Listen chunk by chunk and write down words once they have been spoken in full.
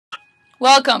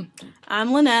Welcome.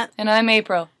 I'm Lynette. And I'm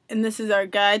April. And this is our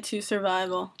Guide to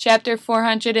Survival. Chapter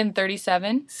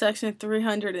 437. Section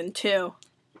 302.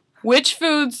 Which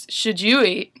foods should you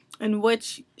eat? And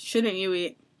which shouldn't you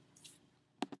eat?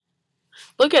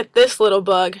 Look at this little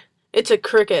bug. It's a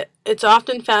cricket. It's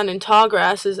often found in tall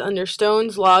grasses, under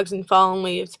stones, logs, and fallen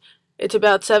leaves. It's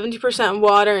about 70%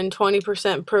 water and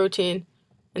 20% protein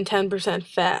and 10%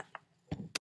 fat.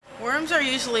 Worms are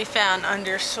usually found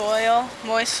under soil,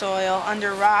 moist soil,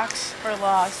 under rocks or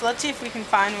logs. Let's see if we can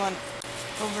find one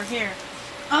over here.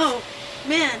 Oh,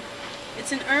 man,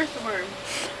 it's an earthworm.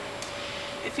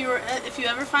 If you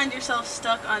ever find yourself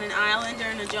stuck on an island or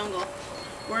in a jungle,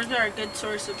 worms are a good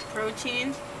source of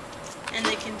protein, and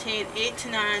they contain 8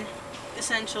 to 9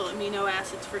 essential amino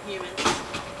acids for humans.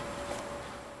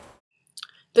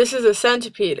 This is a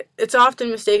centipede. It's often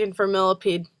mistaken for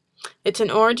millipede. It's an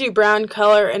orangey brown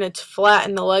color and it's flat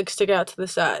and the legs stick out to the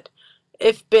side.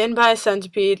 If bitten by a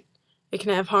centipede, it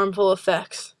can have harmful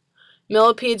effects.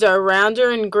 Millipedes are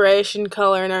rounder and grayish in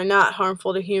color and are not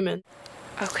harmful to humans.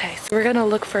 Okay, so we're gonna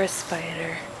look for a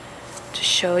spider to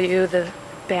show you the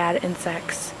bad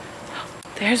insects.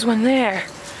 There's one there.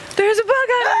 There's a bug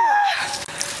on it!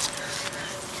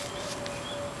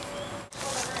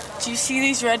 Do you see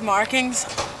these red markings?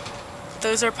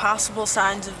 Those are possible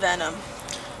signs of venom.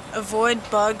 Avoid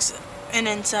bugs and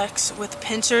insects with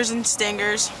pincers and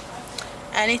stingers.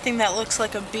 Anything that looks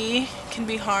like a bee can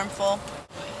be harmful.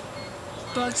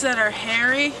 Bugs that are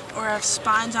hairy or have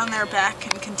spines on their back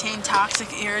can contain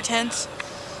toxic irritants.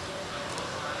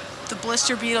 The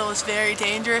blister beetle is very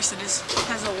dangerous. It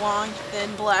has a long,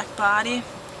 thin black body.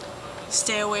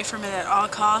 Stay away from it at all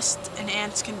costs, and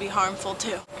ants can be harmful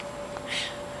too.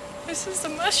 This is a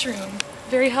mushroom.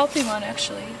 Very healthy one,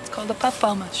 actually. It's called a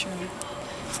puffball mushroom.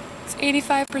 It's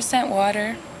 85%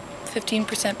 water,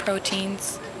 15%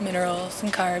 proteins, minerals,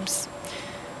 and carbs,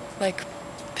 like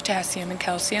potassium and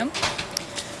calcium.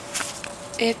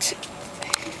 It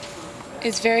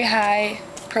is very high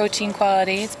protein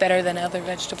quality. It's better than other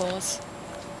vegetables.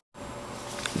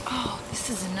 Oh, this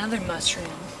is another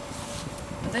mushroom.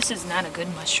 But this is not a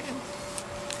good mushroom.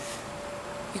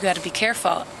 You gotta be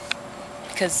careful,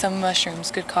 because some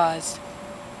mushrooms could cause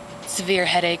severe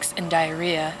headaches and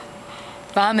diarrhea,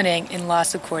 vomiting, and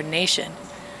loss of coordination.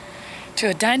 To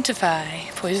identify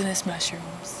poisonous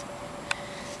mushrooms,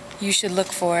 you should look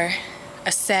for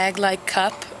a sag-like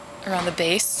cup around the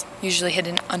base, usually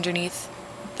hidden underneath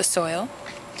the soil,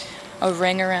 a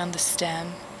ring around the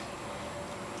stem,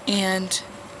 and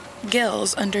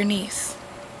gills underneath.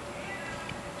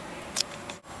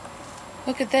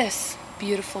 Look at this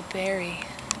beautiful berry.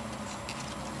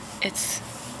 It's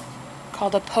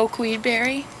called a pokeweed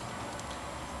berry,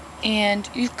 and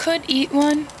you could eat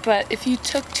one, but if you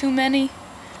took too many,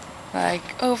 like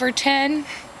over 10,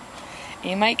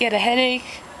 you might get a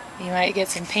headache, you might get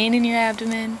some pain in your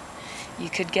abdomen, you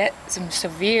could get some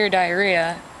severe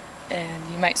diarrhea,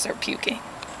 and you might start puking.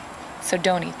 So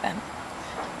don't eat them.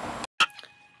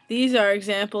 These are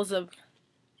examples of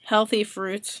healthy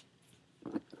fruits.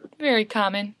 Very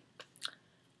common.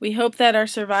 We hope that our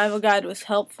survival guide was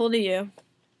helpful to you.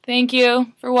 Thank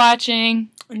you for watching.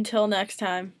 Until next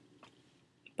time.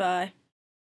 Bye.